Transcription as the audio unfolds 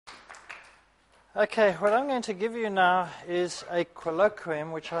Okay, what I'm going to give you now is a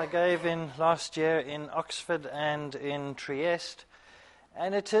colloquium which I gave in last year in Oxford and in Trieste.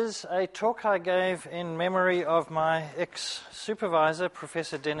 And it is a talk I gave in memory of my ex-supervisor,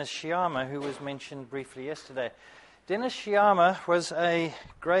 Professor Dennis Sciama, who was mentioned briefly yesterday. Dennis Sciama was a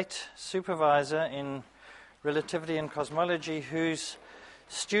great supervisor in relativity and cosmology whose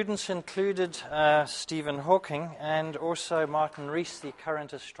students included Stephen Hawking and also Martin Rees, the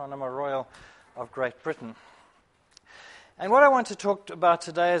current Astronomer Royal of Great Britain. And what I want to talk about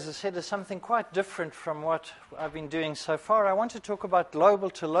today, as I said, is something quite different from what I've been doing so far. I want to talk about global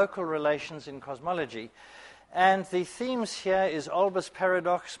to local relations in cosmology. And the themes here is Olbers'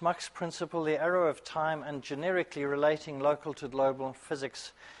 paradox, Mach's principle, the arrow of time, and generically relating local to global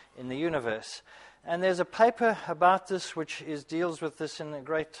physics in the universe. And there's a paper about this which deals with this in a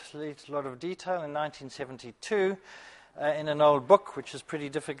great lot of detail in 1972. In an old book, which is pretty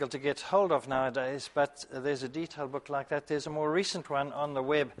difficult to get hold of nowadays, but there's a detailed book like that. There's a more recent one on the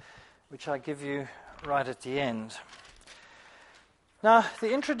web, which I give you right at the end. Now,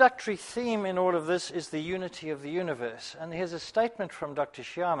 the introductory theme in all of this is the unity of the universe. And here's a statement from Dr.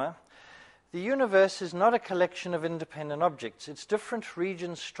 Sciama. The universe is not a collection of independent objects. Its different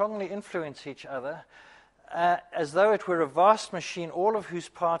regions strongly influence each other, as though it were a vast machine, all of whose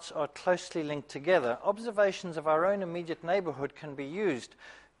parts are closely linked together. Observations of our own immediate neighborhood can be used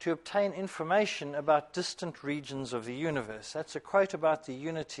to obtain information about distant regions of the universe. That's a quote about the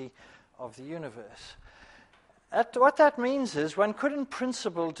unity of the universe. What that means is one could in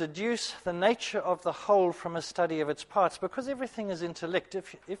principle deduce the nature of the whole from a study of its parts, because everything is interlinked.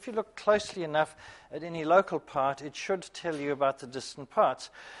 If you look closely enough at any local part, it should tell you about the distant parts.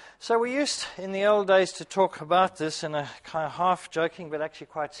 So we used in the old days to talk about this in a kind of half-joking but actually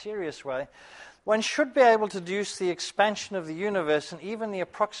quite serious way. One should be able to deduce the expansion of the universe and even the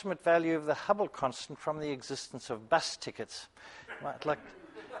approximate value of the Hubble constant from the existence of bus tickets.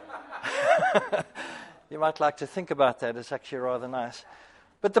 You might like to think about that. It's actually rather nice.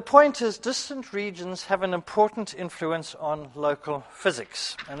 But the point is, distant regions have an important influence on local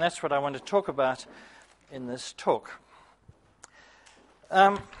physics. And that's what I want to talk about in this talk.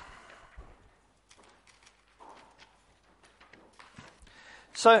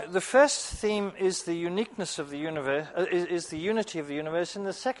 So the first theme is the uniqueness of the universe, is the unity of the universe. And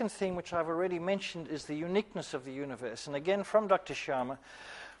the second theme, which I've already mentioned, is the uniqueness of the universe. And again, from Dr. Sciama,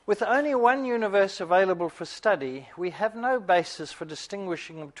 with only one universe available for study, we have no basis for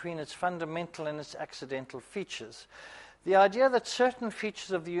distinguishing between its fundamental and its accidental features. The idea that certain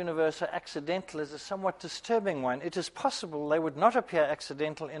features of the universe are accidental is a somewhat disturbing one. It is possible they would not appear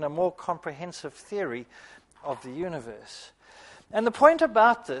accidental in a more comprehensive theory of the universe. And the point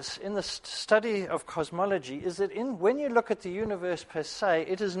about this in the study of cosmology is that when you look at the universe per se,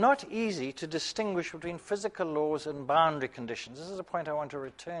 it is not easy to distinguish between physical laws and boundary conditions. This is a point I want to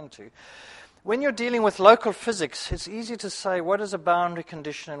return to. When you're dealing with local physics, it's easy to say what is a boundary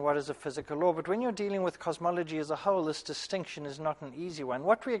condition and what is a physical law. But when you're dealing with cosmology as a whole, this distinction is not an easy one.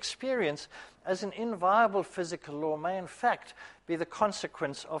 What we experience as an inviolable physical law may in fact be the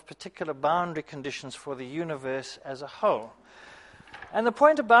consequence of particular boundary conditions for the universe as a whole. And the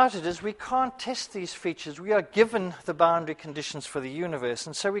point about it is we can't test these features. We are given the boundary conditions for the universe,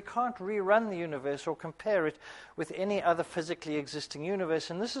 and so we can't rerun the universe or compare it with any other physically existing universe.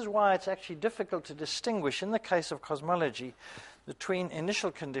 And this is why it's actually difficult to distinguish, in the case of cosmology, between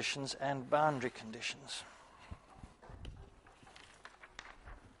initial conditions and boundary conditions.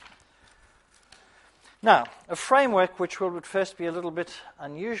 Now, a framework which will at first be a little bit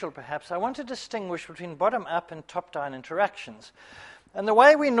unusual perhaps. I want to distinguish between bottom-up and top-down interactions. And the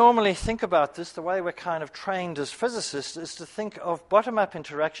way we normally think about this, the way we're kind of trained as physicists, is to think of bottom-up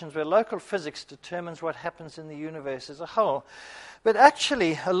interactions where local physics determines what happens in the universe as a whole. But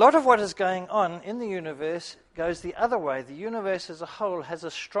actually, a lot of what is going on in the universe goes the other way. The universe as a whole has a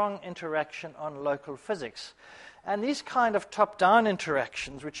strong interaction on local physics. And these kind of top-down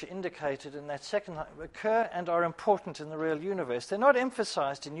interactions, which are indicated in that second line, occur and are important in the real universe. They're not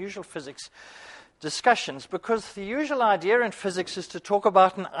emphasized in usual physics discussions because the usual idea in physics is to talk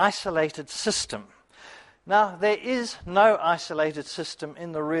about an isolated system. Now, there is no isolated system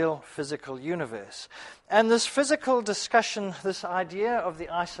in the real physical universe. And this physical discussion, this idea of the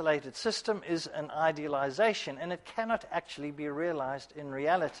isolated system, is an idealization, and it cannot actually be realized in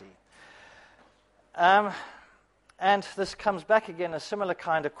reality. And this comes back again, a similar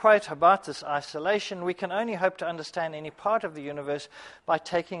kind of quote about this isolation. We can only hope to understand any part of the universe by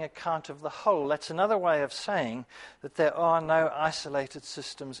taking account of the whole. That's another way of saying that there are no isolated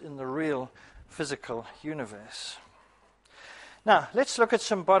systems in the real physical universe. Now, let's look at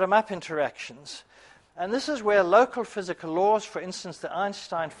some bottom-up interactions. And this is where local physical laws, for instance, the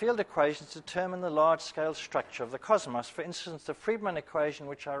Einstein field equations, determine the large-scale structure of the cosmos. For instance, the Friedmann equation,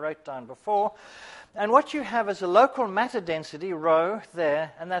 which I wrote down before. And what you have is a local matter density, rho,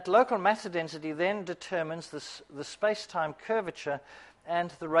 there, and that local matter density then determines the space-time curvature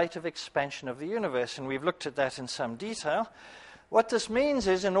and the rate of expansion of the universe. And we've looked at that in some detail. What this means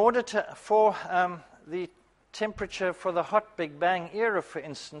is, in order for the temperature for the hot Big Bang era, for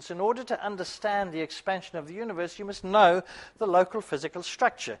instance, in order to understand the expansion of the universe, you must know the local physical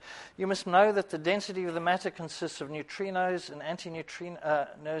structure. You must know that the density of the matter consists of neutrinos and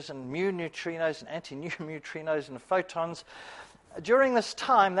antineutrinos and mu neutrinos and anti-mu neutrinos and photons. During this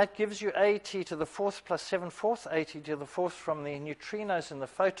time, that gives you AT to the fourth plus 7/4, AT to the fourth from the neutrinos and the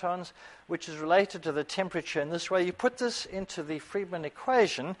photons, which is related to the temperature. In this way, you put this into the Friedmann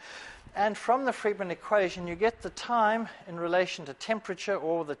equation, and from the Friedmann equation, you get the time in relation to temperature,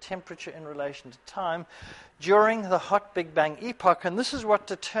 or the temperature in relation to time, during the hot Big Bang epoch, and this is what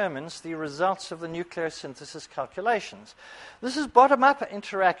determines the results of the nucleosynthesis calculations. This is bottom-up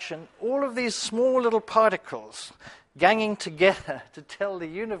interaction, all of these small little particles ganging together to tell the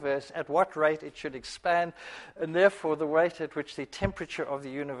universe at what rate it should expand, and therefore the rate at which the temperature of the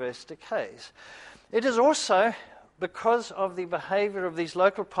universe decays. It is also, because of the behavior of these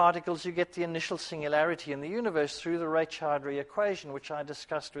local particles, you get the initial singularity in the universe through the Raychaudhuri equation, which I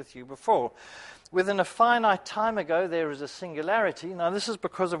discussed with you before. Within a finite time ago, there is a singularity. Now, this is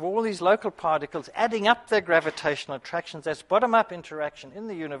because of all these local particles adding up their gravitational attractions. That's bottom-up interaction in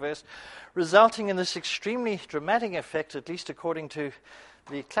the universe, resulting in this extremely dramatic effect, at least according to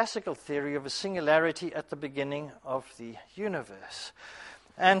the classical theory, of a singularity at the beginning of the universe.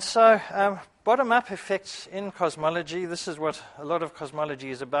 And so, bottom-up effects in cosmology, this is what a lot of cosmology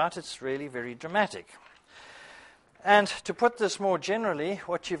is about. It's really very dramatic. And to put this more generally,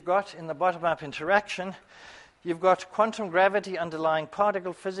 what you've got in the bottom-up interaction, you've got quantum gravity underlying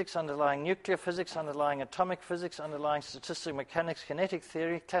particle physics, underlying nuclear physics, underlying atomic physics, underlying statistical mechanics, kinetic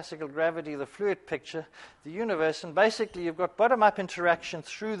theory, classical gravity, the fluid picture, the universe, and basically you've got bottom-up interaction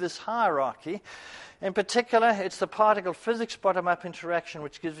through this hierarchy. In particular, it's the particle physics bottom-up interaction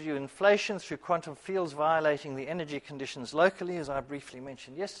which gives you inflation through quantum fields violating the energy conditions locally, as I briefly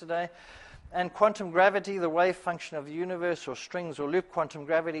mentioned yesterday, and quantum gravity, the wave function of the universe, or strings or loop quantum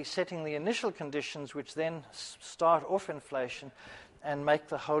gravity, setting the initial conditions which then start off inflation and make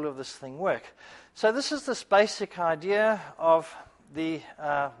the whole of this thing work. So this is this basic idea of the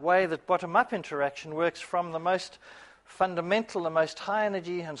way that bottom-up interaction works, from the most fundamental, the most high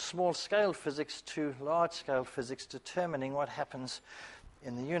energy and small scale physics to large scale physics, determining what happens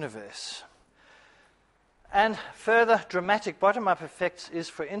in the universe. And further dramatic bottom-up effects is,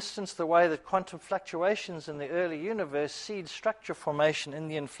 for instance, the way that quantum fluctuations in the early universe seed structure formation in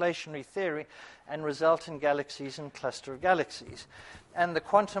the inflationary theory and result in galaxies and cluster of galaxies. And the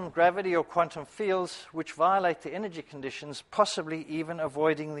quantum gravity or quantum fields which violate the energy conditions, possibly even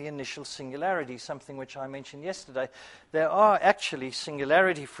avoiding the initial singularity, something which I mentioned yesterday. There are actually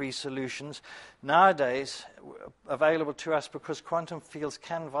singularity-free solutions nowadays available to us, because quantum fields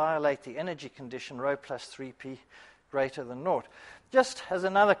can violate the energy condition rho plus 3p greater than naught. Just as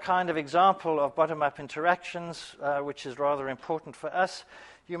another kind of example of bottom-up interactions, which is rather important for us,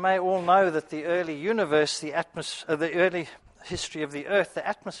 you may all know that the early universe, the early history of the Earth, the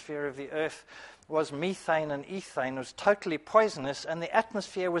atmosphere of the Earth was methane and ethane. It was totally poisonous, and the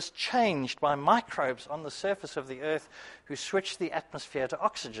atmosphere was changed by microbes on the surface of the Earth who switched the atmosphere to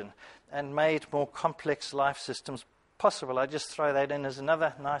oxygen and made more complex life systems possible. I just throw that in as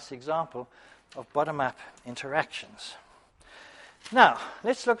another nice example of bottom-up interactions. Now,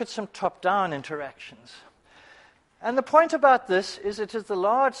 let's look at some top-down interactions. And the point about this is it is the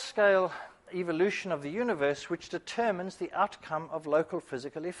large-scale evolution of the universe which determines the outcome of local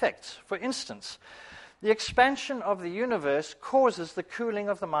physical effects. For instance, the expansion of the universe causes the cooling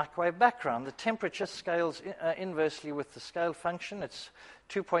of the microwave background. The temperature scales inversely with the scale function. It's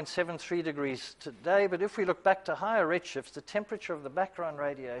 2.73 degrees today, but if we look back to higher redshifts, the temperature of the background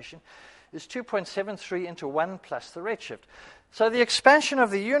radiation is 2.73 into 1 plus the redshift. So the expansion of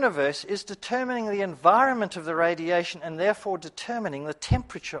the universe is determining the environment of the radiation, and therefore determining the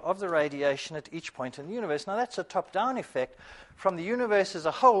temperature of the radiation at each point in the universe. Now that's a top-down effect from the universe as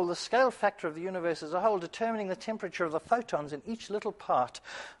a whole, the scale factor of the universe as a whole, determining the temperature of the photons in each little part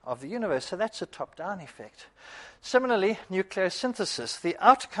of the universe. So that's a top-down effect. Similarly, nucleosynthesis. The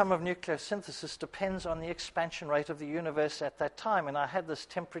outcome of nucleosynthesis depends on the expansion rate of the universe at that time. And I had this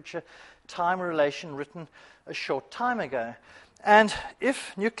temperature-time relation written a short time ago. And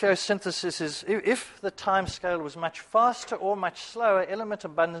if nucleosynthesis is, if the time scale was much faster or much slower, element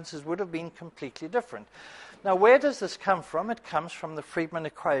abundances would have been completely different. Now, where does this come from? It comes from the Friedmann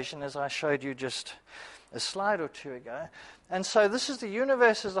equation, as I showed you just a slide or two ago. And so this is the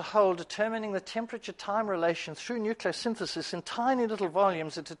universe as a whole determining the temperature-time relation through nucleosynthesis in tiny little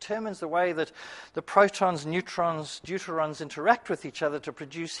volumes. It determines the way that the protons, neutrons, deuterons interact with each other to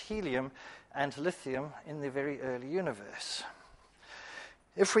produce helium and lithium in the very early universe.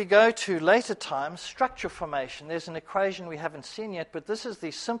 If we go to later times, structure formation, there's an equation we haven't seen yet, but this is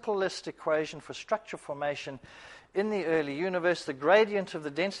the simplest equation for structure formation in the early universe. The gradient of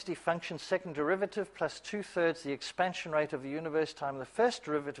the density function, second derivative, plus 2/3 the expansion rate of the universe times the first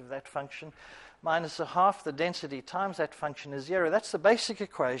derivative of that function, minus a half the density times that function is 0. That's the basic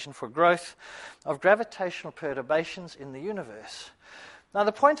equation for growth of gravitational perturbations in the universe. Now,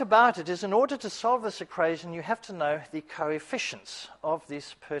 the point about it is, in order to solve this equation, you have to know the coefficients of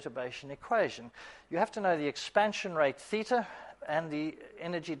this perturbation equation. You have to know the expansion rate theta and the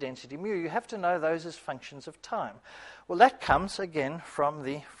energy density mu. You have to know those as functions of time. Well, that comes, again, from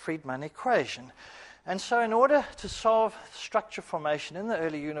the Friedmann equation. And so in order to solve structure formation in the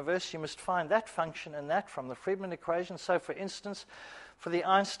early universe, you must find that function and that from the Friedmann equation. So, for instance, for the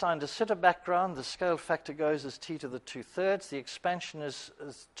Einstein de Sitter background, the scale factor goes as t to the 2/3. The expansion is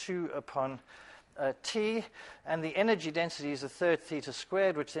 2 upon t, and the energy density is a third theta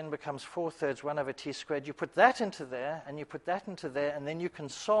squared, which then becomes 4/3 1 over t squared. You put that into there, and you put that into there, and then you can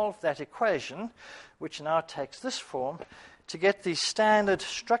solve that equation, which now takes this form, to get the standard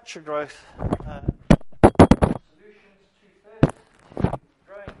structure growth solutions, 2/3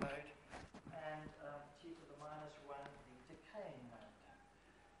 growing mode, and t to the minus 1, the decaying mode.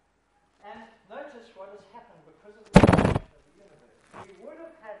 And notice what has happened because of the expansion of the universe. We would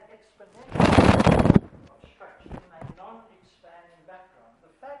have had exponential of structure in a non-expanding background.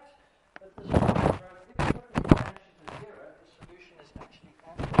 The fact that this structure growth, if you put the expansion to 0, the solution is actually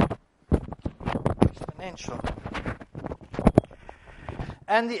exponential.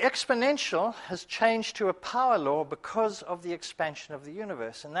 And the exponential has changed to a power law because of the expansion of the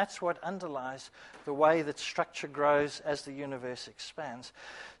universe. And that's what underlies the way that structure grows as the universe expands.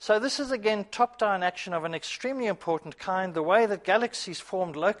 So this is, again, top-down action of an extremely important kind. The way that galaxies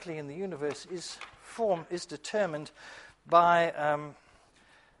formed locally in the universe is determined by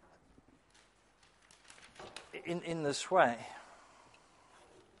in this way.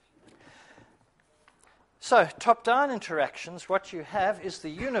 So, top-down interactions, what you have is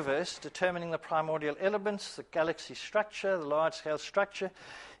the universe determining the primordial elements, the galaxy structure, the large-scale structure.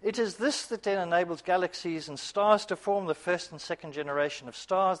 It is this that then enables galaxies and stars to form, the first and second generation of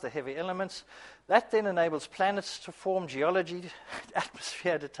stars, the heavy elements. That then enables planets to form, geology,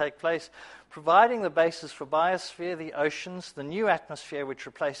 atmosphere to take place, providing the basis for biosphere, the oceans, the new atmosphere which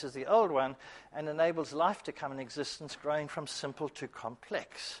replaces the old one, and enables life to come in existence, growing from simple to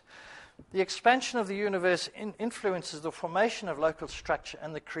complex. The expansion of the universe influences the formation of local structure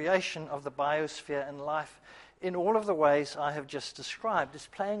and the creation of the biosphere and life in all of the ways I have just described. It's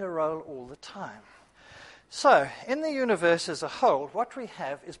playing a role all the time. So, in the universe as a whole, what we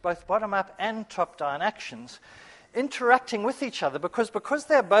have is both bottom-up and top-down actions interacting with each other, because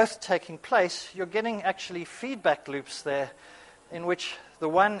they're both taking place, you're getting actually feedback loops there in which the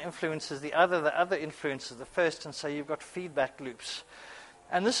one influences the other influences the first, and so you've got feedback loops.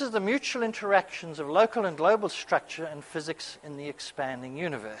 And this is the mutual interactions of local and global structure and physics in the expanding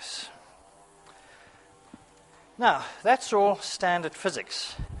universe. Now, that's all standard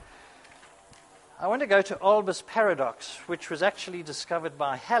physics. I want to go to Olbers' paradox, which was actually discovered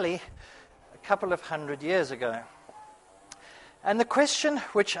by Halley a couple of 100 years ago. And the question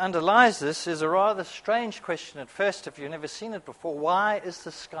which underlies this is a rather strange question at first if you've never seen it before. Why is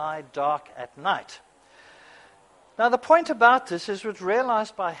the sky dark at night? Now, the point about this is it was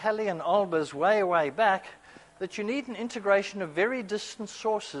realized by Halley and Olbers way back that you need an integration of very distant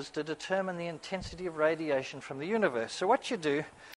sources to determine the intensity of radiation from the universe. So what you do